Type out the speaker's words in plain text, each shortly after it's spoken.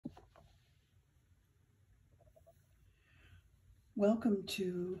Welcome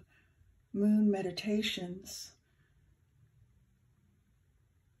to Moon Meditations.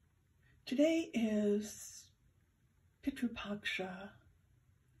 Today is Pitru Paksha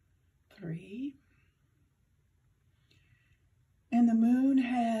 3, and the moon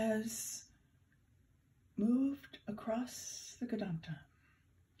has moved across the Gadanta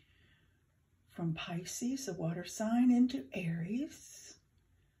from Pisces, a water sign, into Aries,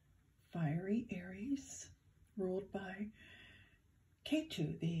 fiery Aries, ruled by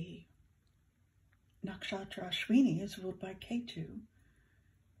Ketu. The Nakshatra Ashwini is ruled by Ketu.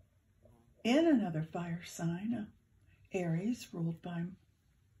 In another fire sign, Aries, ruled by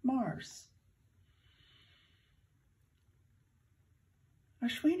Mars.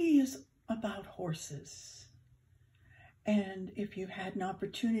 Ashwini is about horses. And if you had an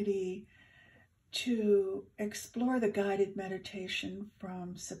opportunity to explore the guided meditation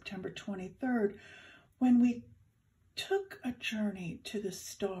from September 23rd, when we took a journey to the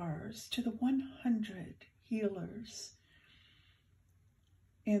stars, to the 100 healers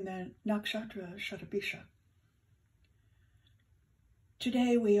in the Nakshatra Shatabisha.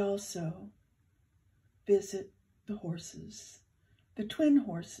 Today we also visit the horses, the twin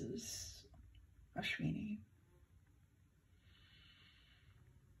horses, Ashwini.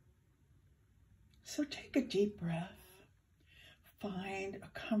 So take a deep breath, find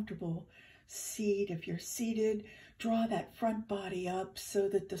a comfortable seat. If you're seated, draw that front body up so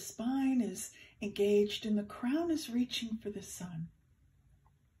that the spine is engaged and the crown is reaching for the sun.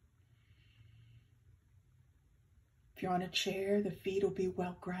 If you're on a chair, the feet will be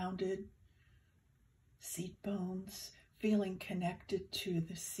well grounded, seat bones feeling connected to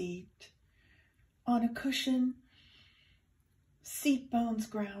the seat. On a cushion, seat bones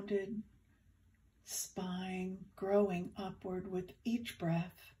grounded, spine growing upward with each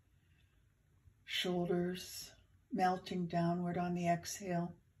breath, shoulders melting downward on the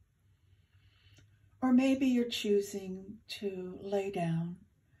exhale. Or maybe you're choosing to lay down,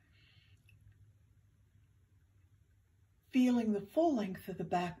 feeling the full length of the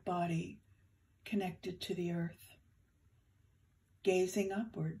back body connected to the earth, gazing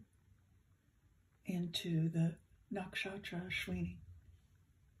upward into the Nakshatra Ashwini.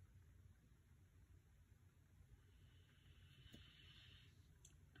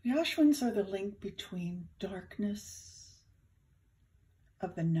 The Ashwins are the link between darkness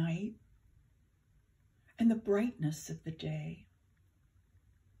of the night and the brightness of the day.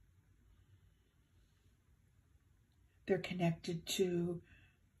 They're connected to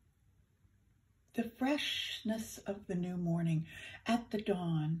the freshness of the new morning at the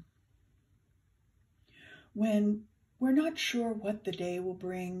dawn, when we're not sure what the day will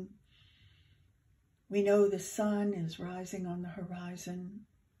bring. We know the sun is rising on the horizon.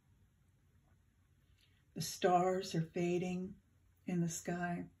 The stars are fading in the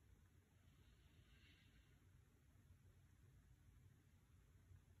sky.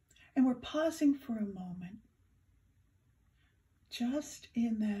 And we're pausing for a moment, just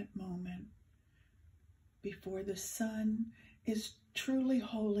in that moment, before the sun is truly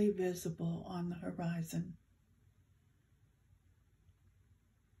wholly visible on the horizon.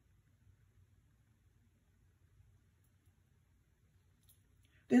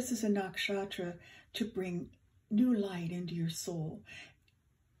 This is a nakshatra to bring new light into your soul.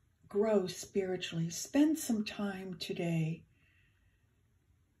 Grow spiritually. Spend some time today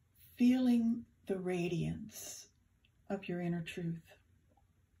feeling the radiance of your inner truth.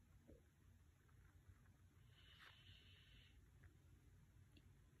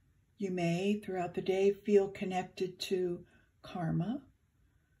 You may, throughout the day, feel connected to karma.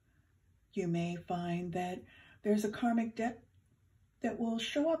 You may find that there's a karmic debt that will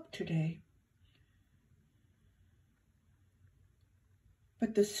show up today.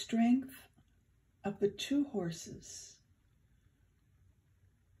 But the strength of the two horses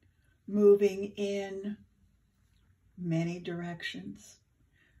moving in many directions,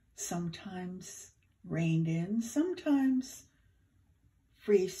 sometimes reined in, sometimes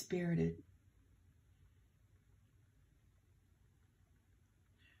free-spirited.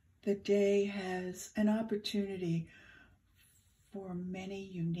 The day has an opportunity for many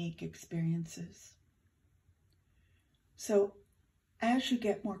unique experiences. So as you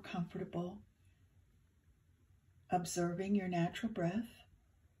get more comfortable observing your natural breath,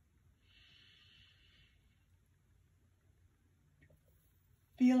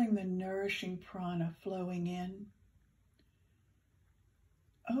 feeling the nourishing prana flowing in,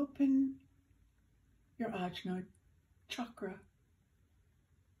 open your Ajna chakra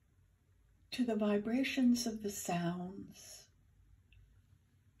to the vibrations of the sounds,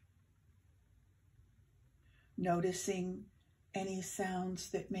 noticing any sounds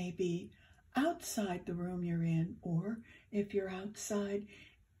that may be outside the room you're in, or if you're outside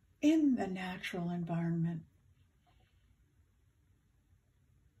in the natural environment.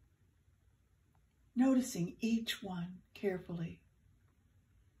 Noticing each one carefully.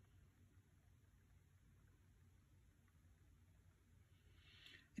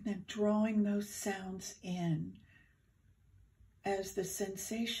 And then drawing those sounds in as the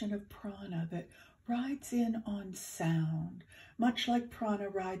sensation of prana that rides in on sound, much like prana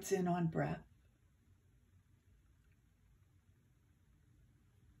rides in on breath.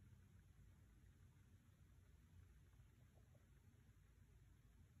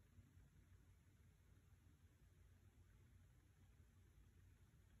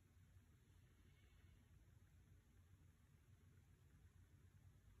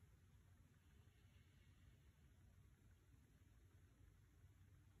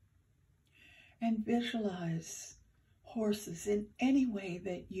 And visualize horses in any way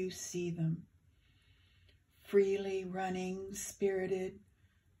that you see them. Freely running, spirited,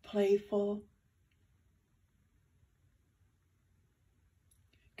 playful,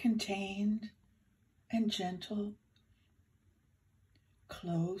 contained and gentle,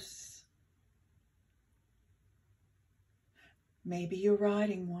 close. Maybe you're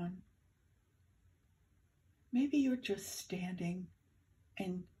riding one. Maybe you're just standing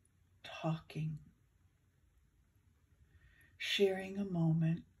and talking, sharing a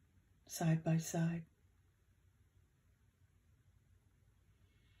moment side by side.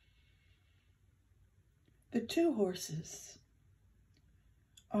 The two horses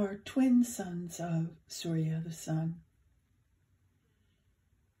are twin sons of Surya, the sun,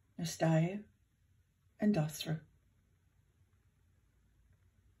 Namaste and thru.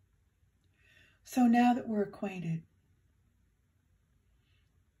 So now that we're acquainted,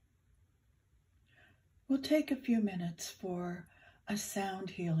 we'll take a few minutes for a sound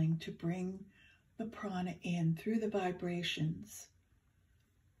healing to bring the prana in through the vibrations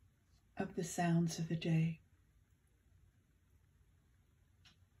of the sounds of the day.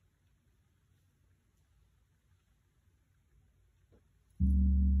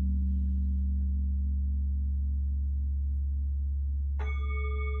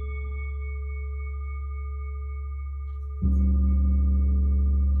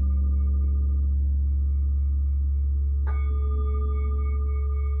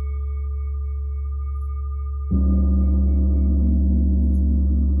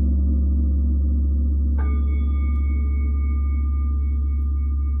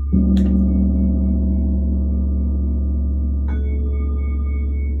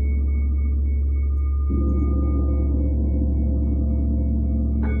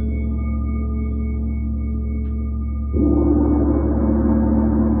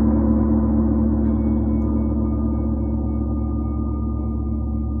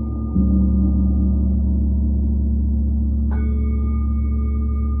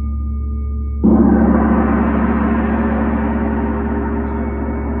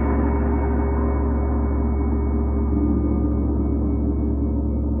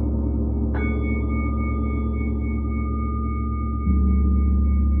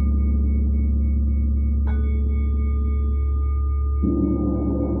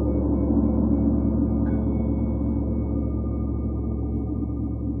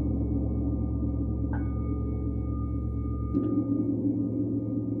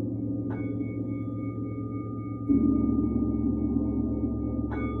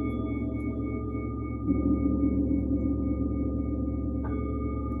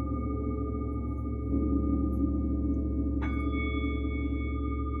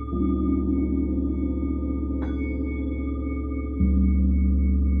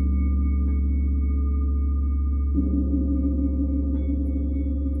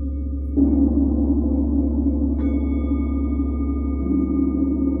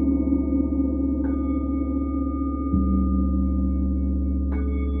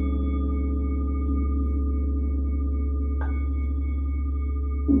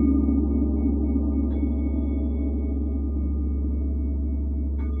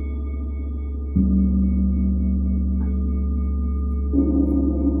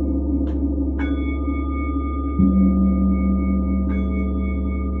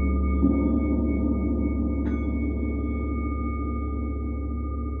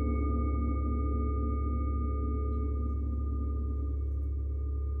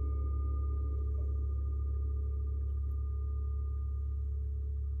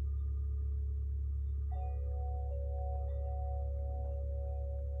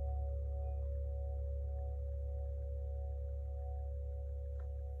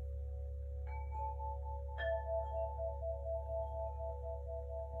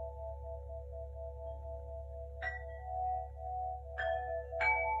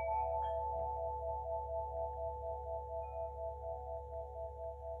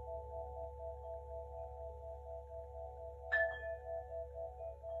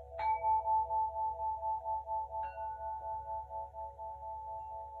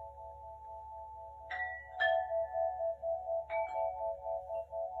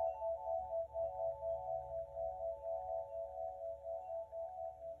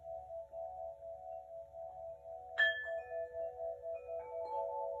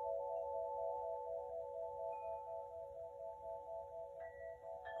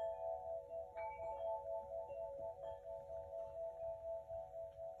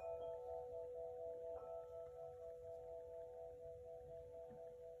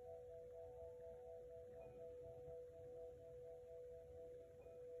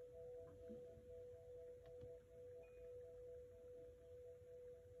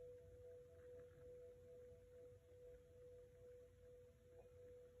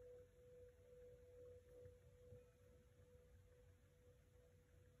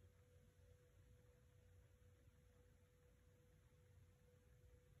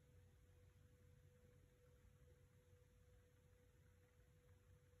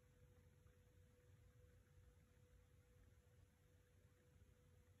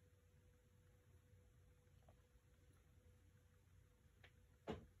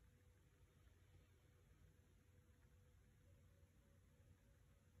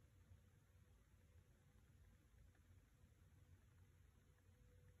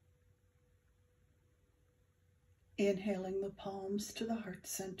 Inhaling the palms to the heart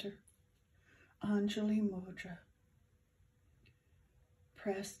center, Anjali Mudra.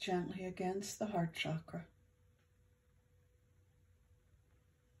 Press gently against the heart chakra.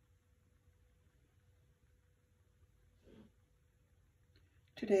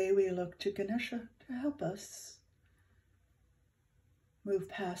 Today we look to Ganesha to help us move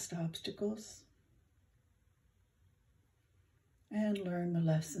past obstacles and learn the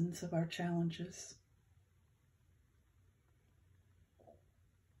lessons of our challenges.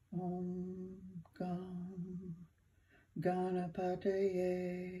 Om Gam Ganapataye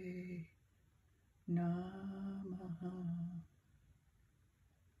Namah.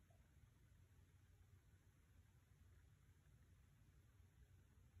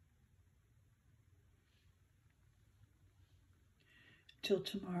 Till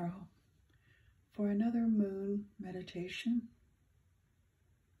tomorrow for another moon meditation.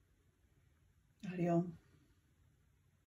 Hariom.